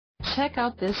Check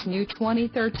out this new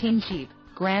 2013 Jeep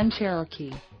Grand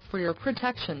Cherokee. For your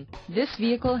protection, this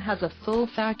vehicle has a full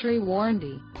factory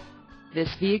warranty.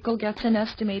 This vehicle gets an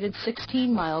estimated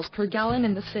 16 miles per gallon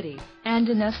in the city, and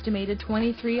an estimated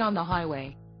 23 on the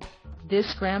highway.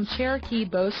 This Grand Cherokee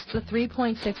boasts a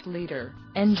 3.6-liter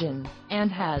engine, and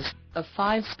has a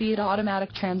 5-speed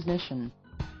automatic transmission.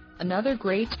 Another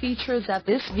great feature is that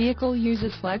this vehicle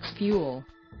uses flex fuel.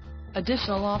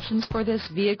 Additional options for this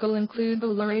vehicle include the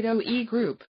Laredo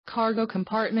E-Group, cargo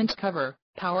compartment cover,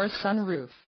 power sunroof,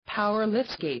 power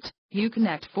liftgate,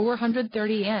 Uconnect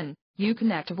 430N,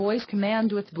 Uconnect voice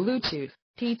command with Bluetooth,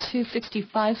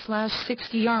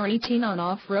 T265/60R18 on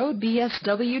off-road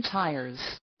BSW tires,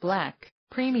 black,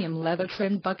 premium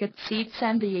leather-trimmed bucket seats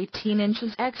and the 18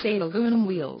 inches x8 aluminum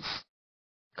wheels.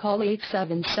 Call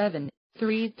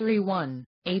 877-331-8023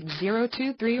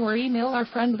 or email our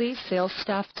friendly sales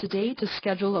staff today to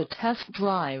schedule a test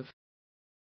drive.